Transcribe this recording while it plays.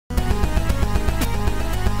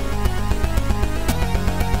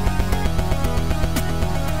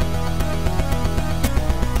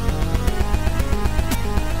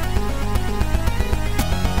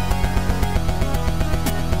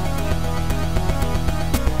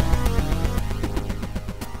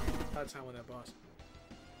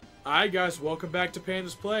Alright guys, welcome back to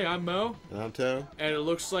Pandas Play. I'm Mo. And I'm Toe. And it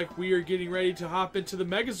looks like we are getting ready to hop into the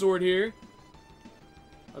Megazord here.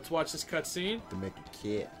 Let's watch this cutscene. The Mega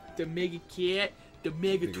Cat. The Mega Cat. The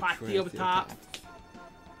Mega Triceratops.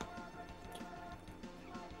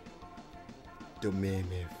 The Meme.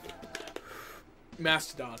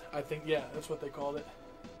 Mastodon. I think, yeah, that's what they called it.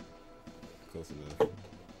 Close enough.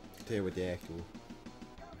 Pterodactyl.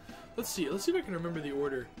 Let's see if I can remember the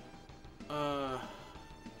order.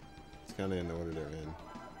 It's kind of in the order they're in.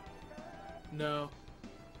 No.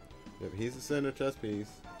 Yep, he's the center chess piece.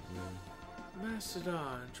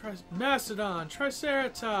 Mastodon, Triceratops, Mastodon,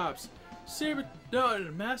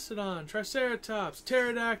 Triceratops,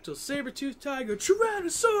 Pterodactyl, Saber-toothed Tiger,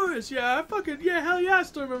 Tyrannosaurus! Yeah, hell yeah, I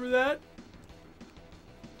still remember that.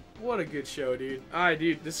 What a good show, dude. Alright,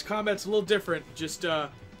 dude, this combat's a little different. Just,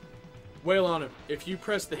 wail on him. If you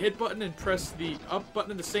press the hit button and press the up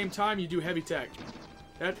button at the same time, you do heavy attack.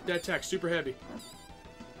 That attack's super heavy.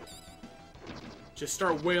 Just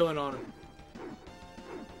start wailing on him.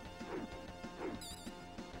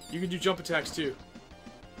 You can do jump attacks too.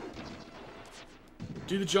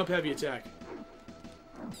 Do the jump heavy attack.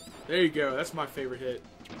 There you go. That's my favorite hit.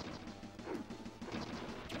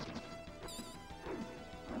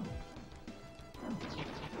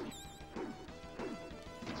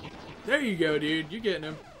 There you go, dude. You're getting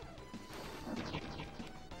him.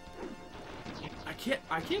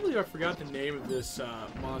 I can't believe I forgot the name of this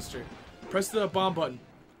monster. Press the bomb button.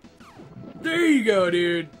 There you go,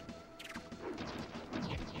 dude.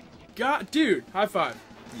 Dude, high five.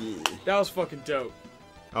 Yeah. That was fucking dope.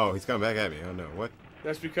 Oh, he's coming back at me. Oh no, what?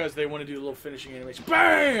 That's because they want to do a little finishing animation.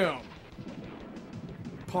 BAM!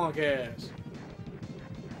 Punk ass.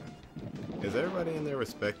 Is everybody in their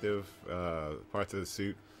respective parts of the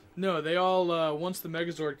suit? No, they all, once the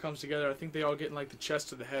Megazord comes together, I think they all get in, like, the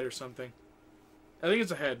chest of the head or something. I think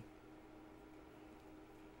it's a head.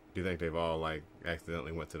 Do you think they've all, like,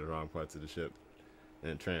 accidentally went to the wrong parts of the ship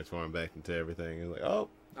and transformed back into everything? And like, oh.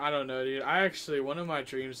 I don't know, dude. One of my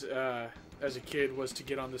dreams as a kid was to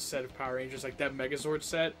get on this set of Power Rangers, like that Megazord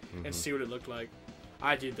set, and see what it looked like.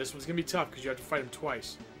 Dude, this one's gonna be tough because you have to fight him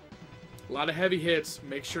twice. A lot of heavy hits.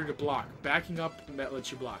 Make sure to block. Backing up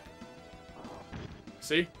lets you block.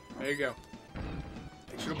 See? There you go.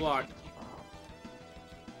 Make sure to block.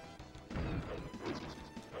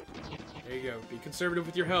 There you go. Be conservative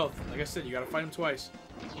with your health. Like I said, you gotta fight him twice.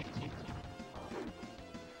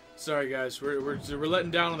 Sorry guys, we're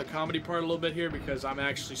letting down on the comedy part a little bit here because I'm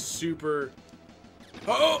actually super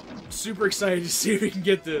excited to see if we can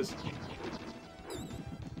get this.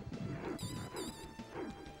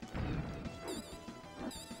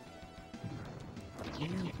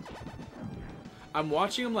 I'm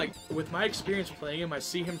watching him, like, with my experience playing him, I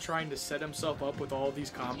see him trying to set himself up with all of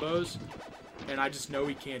these combos, and I just know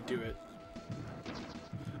he can't do it.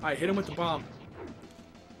 Alright, hit him with the bomb.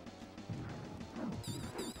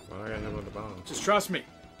 Well, I got him with the bomb. Just trust me.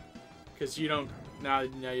 Because you don't, now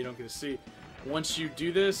you don't get to see. Once you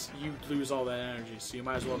do this, you lose all that energy, so you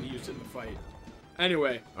might as well have used it in the fight.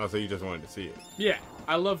 Anyway. Oh, so you just wanted to see it. Yeah,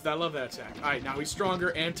 I love that attack. Alright, now he's stronger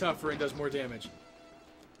and tougher and does more damage.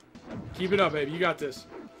 Keep it up, baby. You got this.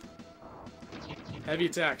 Heavy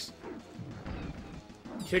attacks.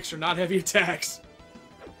 Kicks are not heavy attacks.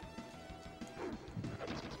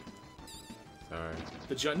 Sorry.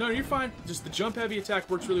 The jump. No, you're fine. Just the jump heavy attack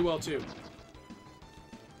works really well too.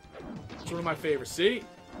 It's one of my favorites. See?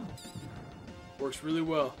 Works really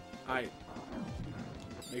well. Alright.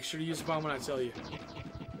 Make sure to use the bomb when I tell you.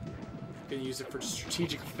 Gonna use it for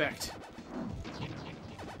strategic effect.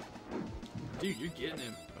 Dude, you're getting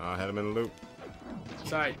him. I had him in a loop.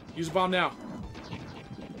 Side. Use a bomb now.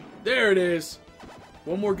 There it is.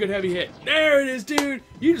 One more good heavy hit. There it is, dude.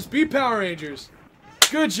 You just beat Power Rangers.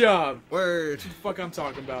 Good job. Word. What the fuck I'm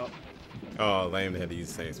talking about. Oh, lame. They had to use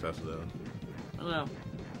the same special though. I don't know.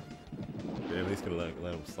 They at least could have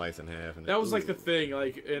let them slice in half. And That was like the thing,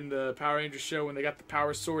 like in the Power Rangers show when they got the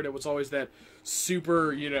Power Sword. It was always that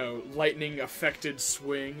super, lightning affected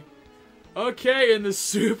swing. Okay, and the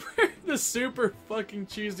super fucking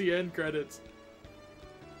cheesy end credits.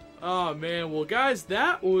 Oh man, well guys,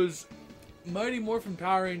 that was Mighty Morphin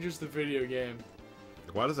Power Rangers the video game.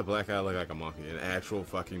 Why does a black guy look like a monkey? An actual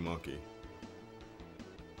fucking monkey.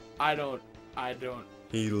 I don't.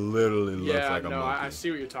 He literally looks like a monkey. I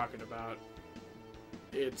see what you're talking about.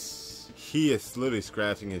 He is literally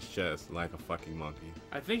scratching his chest like a fucking monkey.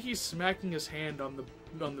 I think he's smacking his hand on the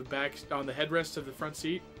headrest of the front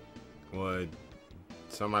seat. Well,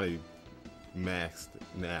 somebody masked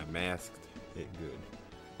it good.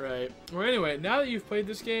 Right. Well, anyway, now that you've played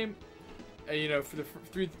this game, you know, for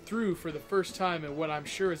the first time in what I'm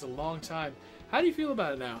sure is a long time. How do you feel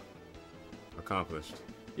about it now? Accomplished.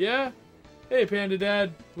 Yeah? Hey, Panda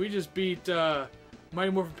Dad. We just beat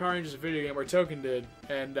Mighty Morphin Power Rangers, a video game, our token did.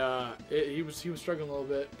 And he was struggling a little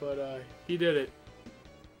bit, but he did it.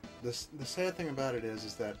 The sad thing about it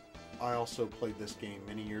is that I also played this game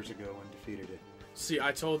many years ago and defeated it. See,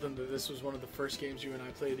 I told them that this was one of the first games you and I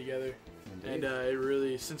played together. Indeed. And it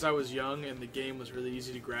really, since I was young and the game was really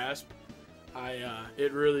easy to grasp,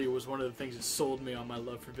 it really was one of the things that sold me on my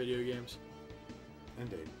love for video games.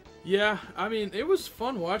 Indeed. Yeah, I mean, it was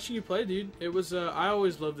fun watching you play, dude. It was, I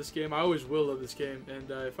always loved this game. I always will love this game.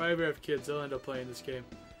 And if I ever have kids, they'll end up playing this game.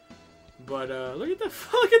 But look at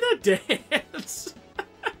that dance.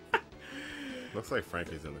 Looks like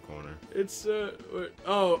Frankie's in the corner. It's,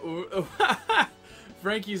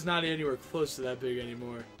 Frankie's not anywhere close to that big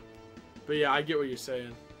anymore. But yeah, I get what you're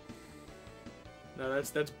saying. No,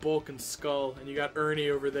 that's Bulk and Skull, and you got Ernie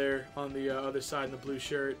over there on the other side in the blue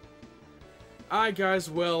shirt. Alright guys,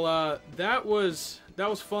 well, that was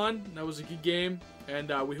fun. That was a good game, and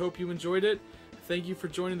we hope you enjoyed it. Thank you for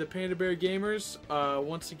joining the Panda Bear Gamers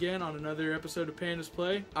once again on another episode of Pandas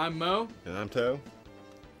Play. I'm Mo. And I'm Toe.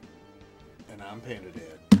 And I'm Panda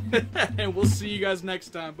Dad. And we'll see you guys next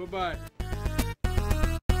time. Bye-bye.